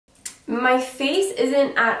My face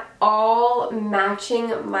isn't at all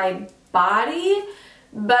matching my body,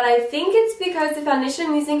 but I think it's because the foundation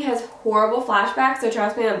I'm using has horrible flashbacks, so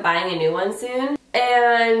trust me, I'm buying a new one soon.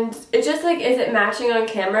 And it just like isn't matching on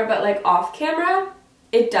camera, but like off camera,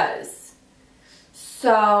 it does.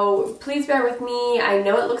 So please bear with me. I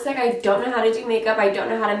know it looks like I don't know how to do makeup, I don't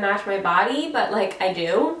know how to match my body, but like I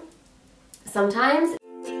do sometimes.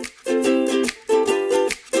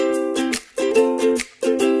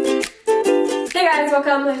 Hey guys,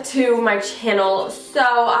 welcome to my channel. So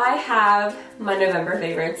I have my November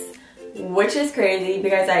favorites, which is crazy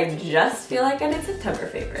because I just feel like I did September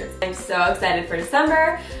favorites. I'm so excited for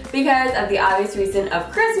December because of the obvious reason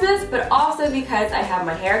of Christmas, but also because I have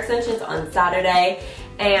my hair extensions on Saturday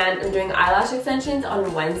and I'm doing eyelash extensions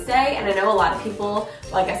on Wednesday. And I know a lot of people,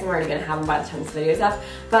 well, I guess I'm already gonna have them by the time this video is up,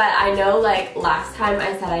 but I know like last time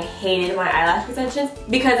I said I hated my eyelash extensions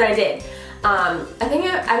because I did. I think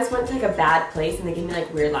I just went to like a bad place and they gave me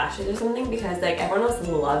like weird lashes or something because like everyone else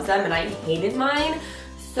loves them and I hated mine.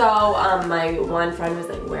 So my one friend was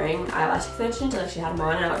like wearing eyelash extensions, like she had them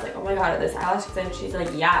on, and I was like, oh my god, are this eyelash extensions? She's like,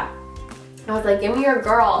 yeah. I was like, give me your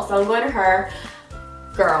girl. So I'm going to her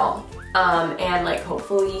girl, and like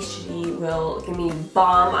hopefully she will give me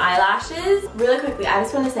bomb eyelashes. Really quickly, I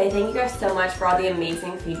just want to say thank you guys so much for all the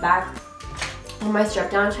amazing feedback on my strip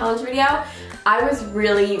down challenge video. I was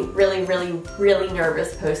really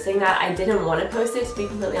nervous posting that. I didn't want to post it, to be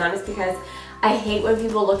completely honest, because I hate when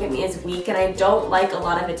people look at me as weak and I don't like a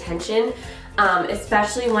lot of attention,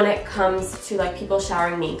 especially when it comes to like people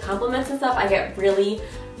showering me compliments and stuff. I get really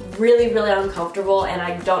uncomfortable and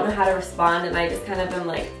I don't know how to respond, and I just kind of am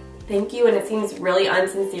like, thank you, and it seems really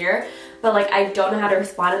unsincere, but like I don't know how to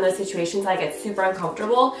respond in those situations. I get super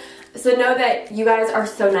uncomfortable. So know that you guys are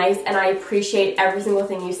so nice and I appreciate every single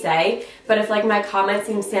thing you say, but if like my comments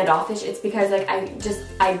seem standoffish, it's because like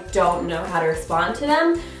I don't know how to respond to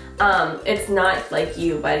them. It's not like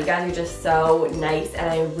you, but you guys are just so nice and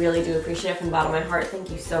I really do appreciate it from the bottom of my heart. Thank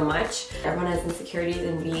you so much. Everyone has insecurities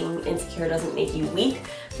and being insecure doesn't make you weak,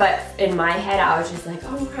 but in my head I was just like,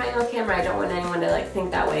 oh, I'm crying on camera. I don't want anyone to like think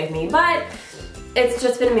that way of me, but it's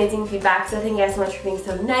just been amazing feedback, so thank you guys so much for being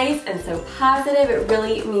so nice and so positive. It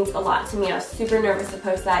really means a lot to me. I was super nervous to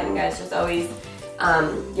post that, and you guys just always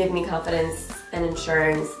give me confidence and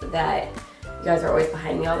assurance that you guys are always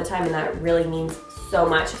behind me all the time, and that really means so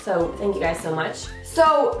much. So thank you guys so much.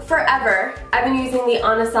 So forever, I've been using the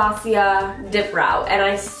Anastasia Dip Brow, and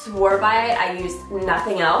I swore by it. I used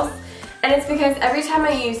nothing else, and it's because every time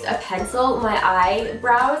I used a pencil, my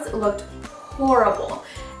eyebrows looked horrible.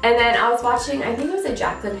 And then I was watching, I think it was a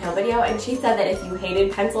Jaclyn Hill video, and she said that if you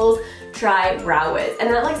hated pencils, try Brow Wiz. And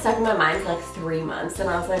that like stuck in my mind for like 3 months, and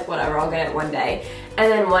I was like, whatever, I'll get it one day.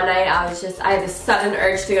 And then one night I had this sudden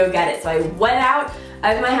urge to go get it. So I went out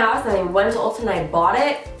of my house and I went to Ulta and I bought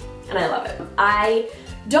it, and I love it. I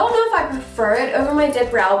don't know if I prefer it over my Dip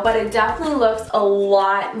Brow, but it definitely looks a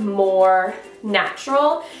lot more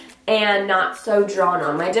natural and not so drawn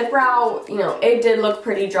on. My Dip Brow, you know, it did look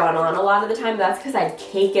pretty drawn on a lot of the time. That's because I'd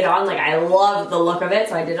cake it on. Like, I love the look of it,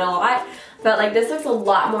 so I did it a lot. But like this looks a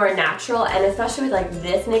lot more natural, and especially with like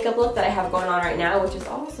this makeup look that I have going on right now, which is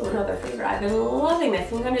also another favorite. I've been loving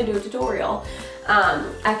this. I'm going to do a tutorial.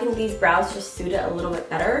 I think these brows just suit it a little bit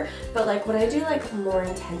better, but like when I do like more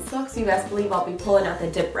intense looks, you best believe I'll be pulling out the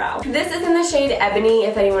Dip Brow. This is in the shade Ebony,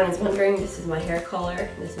 if anyone is wondering. This is my hair color,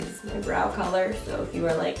 this is my brow color, so if you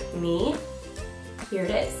are like me, here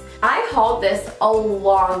it is. I hauled this a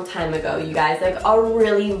long time ago, you guys, like a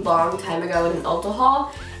really long time ago in an Ulta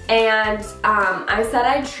haul, and I said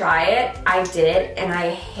I'd try it. I did, and I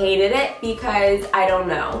hated it because I don't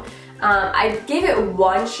know. I gave it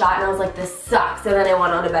one shot and I was like, this sucks, and then I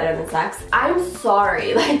went on to Better Than Sex. I'm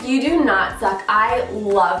sorry, like you do not suck. I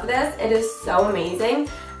love this. It is so amazing.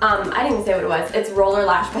 I didn't even say what it was. It's Roller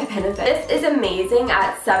Lash by Benefit. This is amazing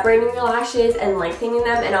at separating your lashes and lengthening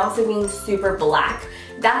them and also being super black.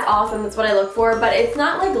 That's awesome, that's what I look for, but it's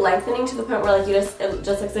not like lengthening to the point where like it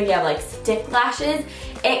just looks like you have like stick lashes.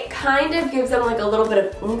 It kind of gives them like a little bit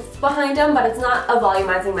of oomph behind them, but it's not a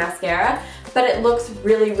volumizing mascara, but it looks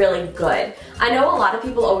really good. I know a lot of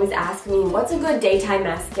people always ask me, what's a good daytime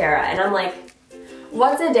mascara? And I'm like,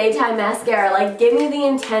 what's a daytime mascara? Like, give me the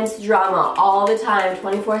intense drama all the time,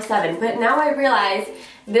 24/7. But now I realize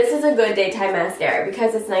this is a good daytime mascara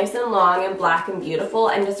because it's nice and long and black and beautiful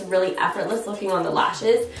and just really effortless looking on the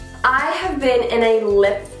lashes. I have been in a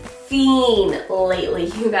lip fiend lately,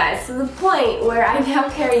 you guys, to the point where I now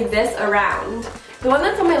carry this around. The one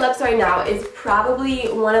that's on my lips right now is probably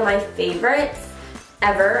one of my favorites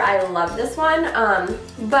ever. I love this one,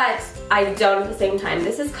 but I don't at the same time.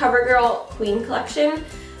 This is Covergirl Queen Collection.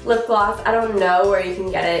 lip gloss. I don't know where you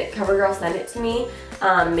can get it. Covergirl sent it to me.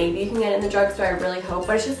 Maybe you can get it in the drugstore, I really hope.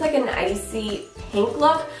 But it's just like an icy pink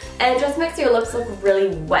look, and it just makes your lips look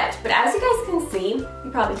really wet. But as you guys can see,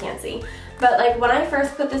 you probably can't see, but like when I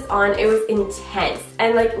first put this on, it was intense.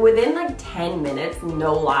 And like within like 10 minutes,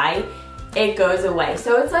 no lie, it goes away.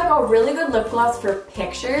 So it's like a really good lip gloss for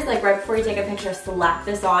pictures, like right before you take a picture, slap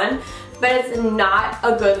this on. But it's not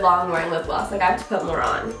a good long wearing lip gloss. Like I have to put more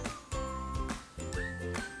on.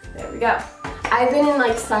 There we go. I've been in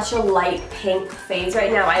like such a light pink phase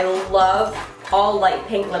right now. I love all light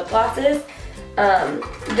pink lip glosses.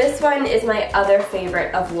 This one is my other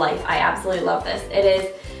favorite of life. I absolutely love this. It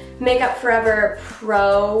is Makeup Forever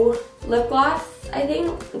Pro Lip Gloss, I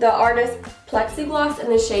think. The Artist Plexi Gloss in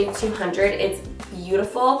the shade 200. It's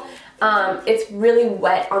beautiful. It's really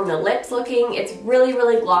wet on the lips looking. It's really,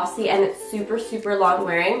 really glossy, and it's super, super long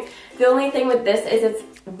wearing. The only thing with this is it's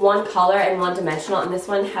one color and one dimensional, and this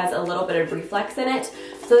one has a little bit of reflex in it.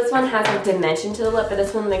 So this one has a dimension to the lip, but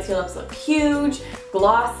this one makes your lips look huge,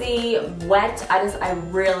 glossy, wet. I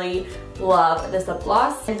really love this lip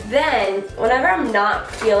gloss. And then, whenever I'm not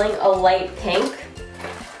feeling a light pink,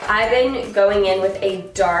 I've been going in with a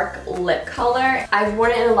dark lip color. I've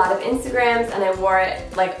worn it in a lot of Instagrams, and I wore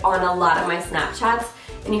it like on a lot of my Snapchats,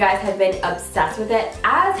 and you guys have been obsessed with it,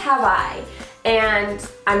 as have I. And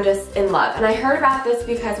I'm just in love. And I heard about this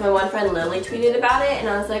because my one friend Lily tweeted about it, and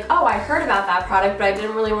I was like, oh, I heard about that product, but I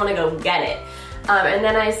didn't really want to go get it. And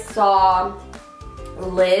then I saw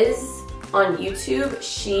Liz on YouTube.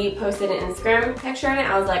 She posted an Instagram picture in it.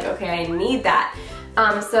 I was like, okay, I need that.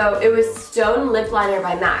 So it was Stone Lip Liner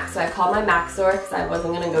by MAC. So I called my MAC store because I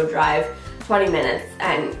wasn't going to go drive 20 minutes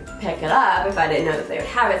and pick it up if I didn't know that they would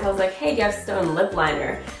have it. So I was like, hey, do you have Stone Lip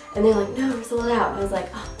Liner? And they're like, no, we're sold out. And I was like,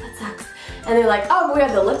 oh, that sucks. And they're like, oh, we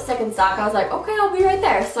have the lipstick in stock. I was like, okay, I'll be right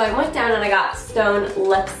there. So I went down and I got Stone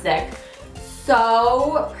lipstick.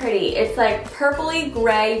 So pretty. It's like purpley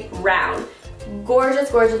gray brown. Gorgeous,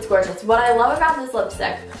 gorgeous, gorgeous. What I love about this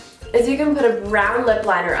lipstick is you can put a brown lip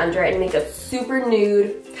liner under it and make it super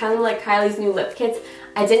nude, kind of like Kylie's new lip kits.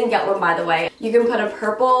 I didn't get one, by the way. You can put a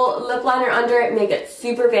purple lip liner under it, make it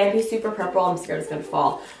super vampy, super purple. I'm scared it's gonna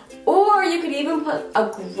fall. Or you could even put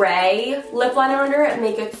a gray lip liner under it and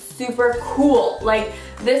make it super cool. Like,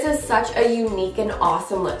 this is such a unique and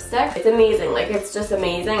awesome lipstick. It's amazing. Like, it's just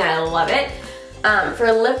amazing. I love it. For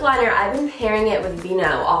a lip liner, I've been pairing it with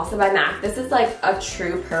Vino, also by MAC. This is like a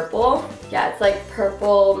true purple. Yeah, it's like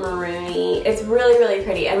purple, maroony. It's really, really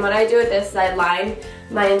pretty. And what I do with this is I line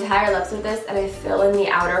my entire lips with this, and I fill in the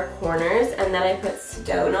outer corners, and then I put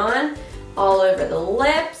Stone on all over the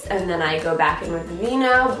lips, and then I go back in with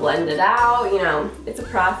Vino, blend it out. You know, it's a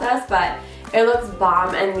process, but it looks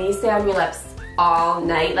bomb, and these stay on your lips all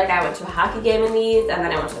night. Like, I went to a hockey game in these, and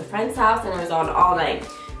then I went to a friend's house, and it was on all night.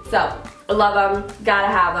 So, I love them, gotta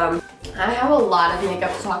have them. I have a lot of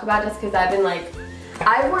makeup to talk about just because I've been like,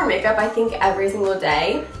 I wore makeup I think every single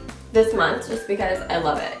day this month just because I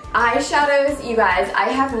love it. Eyeshadows, you guys, I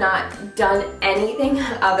have not done anything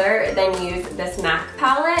other than use this MAC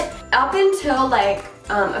palette. Up until like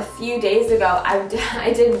a few days ago,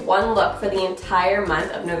 I did one look for the entire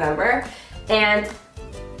month of November, and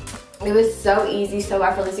it was so easy, so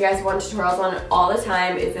effortless. You guys watch tutorials on it all the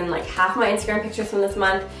time. It's in like half my Instagram pictures from this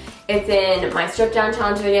month. It's in my strip down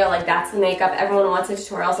challenge video, like that's the makeup. Everyone wants a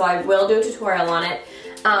tutorial, so I will do a tutorial on it.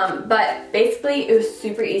 But basically it was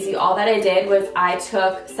super easy. All that I did was I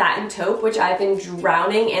took Satin Taupe, which I've been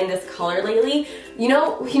drowning in this color lately. You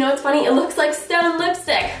know what's funny? It looks like Stone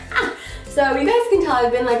lipstick. So you guys can tell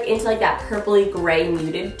I've been like into like that purpley gray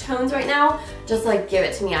muted tones right now. Just like give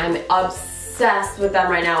it to me. I'm obsessed with them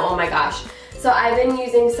right now. Oh my gosh. So I've been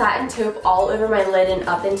using Satin Taupe all over my lid and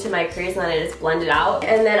up into my crease, and then I just blend it out.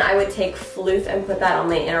 And then I would take Phloof and put that on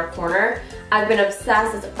my inner corner. I've been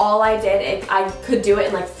obsessed. That's all I did. I could do it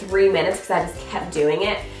in like 3 minutes because I just kept doing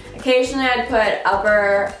it. Occasionally I'd put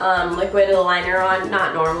upper liquid liner on,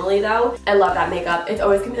 not normally though. I love that makeup. It's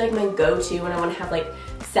always gonna be like my go-to when I wanna have like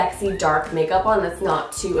sexy dark makeup on that's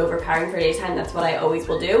not too overpowering for daytime. That's what I always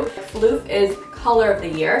will do. Phloof is color of the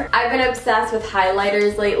year. I've been obsessed with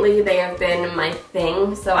highlighters lately. They have been my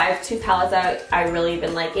thing. So I have two palettes that I really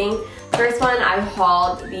been liking. First one, I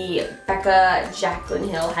hauled the Becca Jaclyn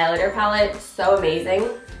Hill highlighter palette. So amazing.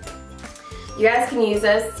 You guys can use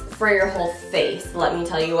this for your whole face. Let me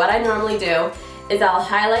tell you, what I normally do is I'll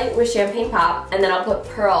highlight with Champagne Pop, and then I'll put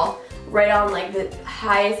Pearl right on like the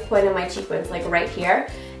highest point of my cheekbones, like right here.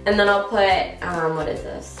 And then I'll put, what is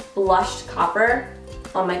this? Blushed Copper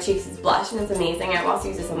on my cheeks as blush, and it's amazing. I've also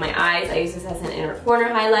used this on my eyes. I use this as an inner corner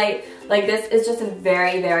highlight. Like, this is just a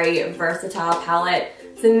very, very versatile palette.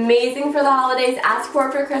 It's amazing for the holidays. Ask for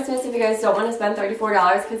it for Christmas if you guys don't want to spend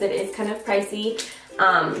 $34 because it is kind of pricey.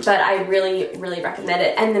 But I really, really recommend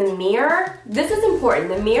it. And the mirror, this is important.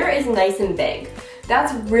 The mirror is nice and big.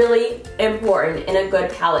 That's really important in a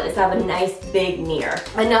good palette, is to have a nice big mirror.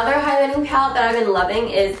 Another highlighting palette that I've been loving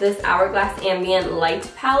is this Hourglass Ambient Light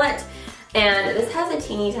palette. And this has a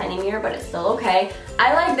teeny tiny mirror, but it's still okay.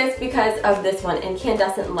 I like this because of this one,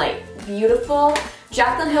 Incandescent Light. Beautiful.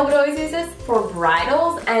 Jaclyn Hill would always use this for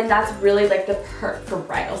bridals, and that's really like the for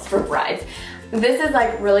brides. This is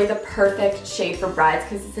like really the perfect shade for brides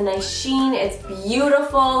because it's a nice sheen, it's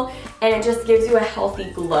beautiful, and it just gives you a healthy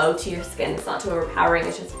glow to your skin. It's not too overpowering,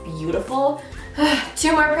 it's just beautiful.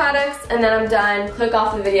 2 more products and then I'm done. Click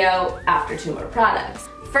off the video after 2 more products.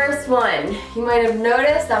 First one, you might have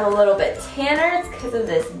noticed I'm a little bit tanner. It's because of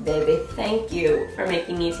this, baby. Thank you for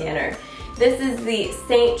making me tanner. This is the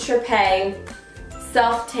Saint Tropez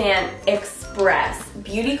Self Tan Express.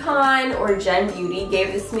 BeautyCon or Gen Beauty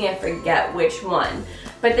gave this to me, I forget which one.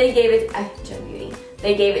 But they gave it, Gen Beauty,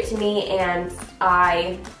 they gave it to me and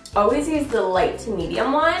I always use the light to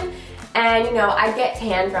medium one. And you know, I get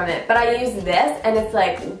tan from it, but I use this and it's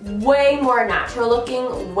like way more natural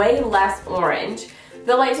looking, way less orange.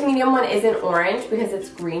 The light to medium one isn't orange because it's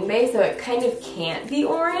green based, so it kind of can't be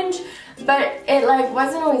orange, but it like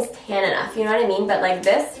wasn't always tan enough, you know what I mean? But like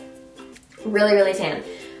this, really, really tan.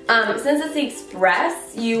 Since it's the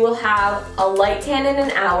Express, you will have a light tan in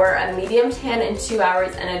an hour, a medium tan in 2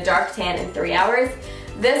 hours, and a dark tan in 3 hours.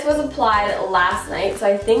 This was applied last night, so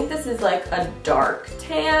I think this is like a dark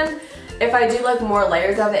tan. If I do like more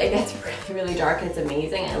layers of it, it gets really, really dark and it's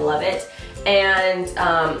amazing. I love it. And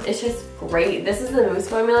it's just great. This is the mousse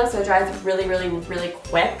formula, so it dries really, really, really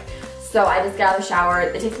quick. So I just get out of the shower.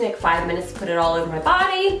 It takes me like 5 minutes to put it all over my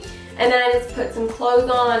body. And then I just put some clothes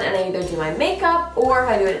on and I either do my makeup or if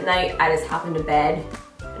I do it at night, I just hop into bed.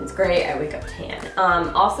 And it's great, I wake up tan.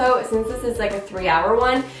 Also, since this is like a 3-hour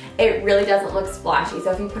one, it really doesn't look splashy.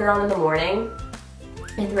 So if you put it on in the morning,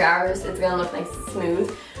 in 3 hours, it's gonna look nice and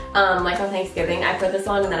smooth. Like on Thanksgiving, I put this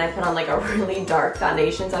on and then I put on like a really dark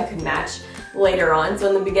foundation so I could match later on. So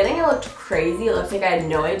in the beginning it looked crazy. It looked like I had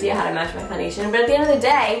no idea how to match my foundation. But at the end of the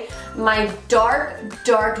day, my dark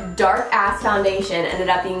ass foundation ended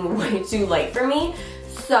up being way too light for me.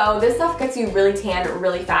 So this stuff gets you really tan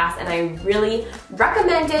really fast and I really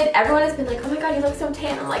recommend it. Everyone has been like, oh my god, you look so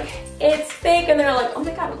tan. I'm like, it's fake. And they're like, oh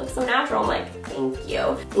my god, it looks so natural. I'm like, thank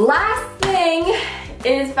you. Last thing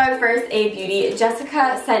is by First Aid Beauty.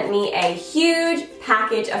 Jessica sent me a huge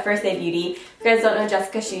package of First Aid Beauty. If you guys don't know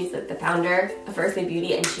Jessica, she's like the founder of First Aid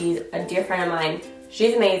Beauty and she's a dear friend of mine.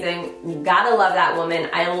 She's amazing. You gotta love that woman.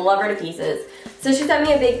 I love her to pieces. So she sent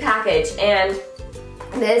me a big package and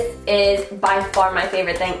this is by far my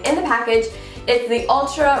favorite thing in the package. It's the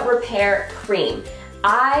Ultra Repair Cream.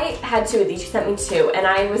 I had 2 of these. She sent me 2 and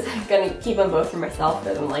I was gonna keep them both for myself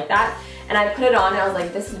because I'm like that. And I put it on and I was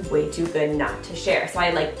like, this is way too good not to share. So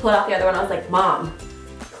I like pulled out the other one. I was like, Mom,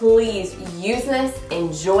 please use this,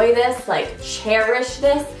 enjoy this, like cherish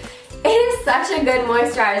this. It is such a good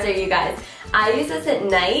moisturizer, you guys. I use this at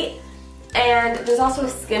night and there's also a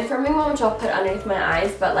skin firming one which I'll put underneath my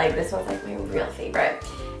eyes, but like this one's like my real favorite.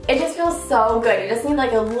 It just feels so good. You just need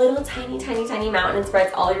like a little tiny amount and it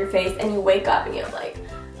spreads all over your face and you wake up and you have like,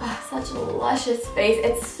 oh, such a luscious face.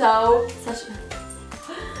 It's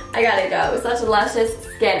I gotta go. Such a luscious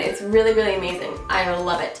skin. It's really, really amazing. I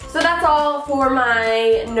love it. So that's all for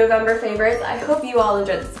my November favorites. I hope you all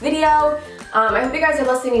enjoyed this video. I hope you guys are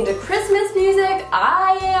listening to Christmas music.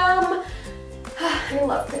 I am. I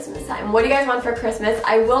love Christmas time. What do you guys want for Christmas?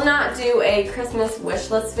 I will not do a Christmas wish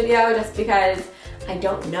list video just because I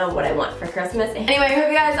don't know what I want for Christmas. Anyway, I hope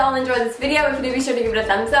you guys all enjoyed this video. If you do, be sure to give it a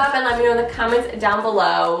thumbs up and let me know in the comments down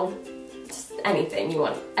below. Anything you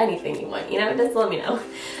want, you know, just let me know.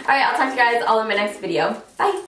 Alright, I'll talk to you guys all in my next video. Bye!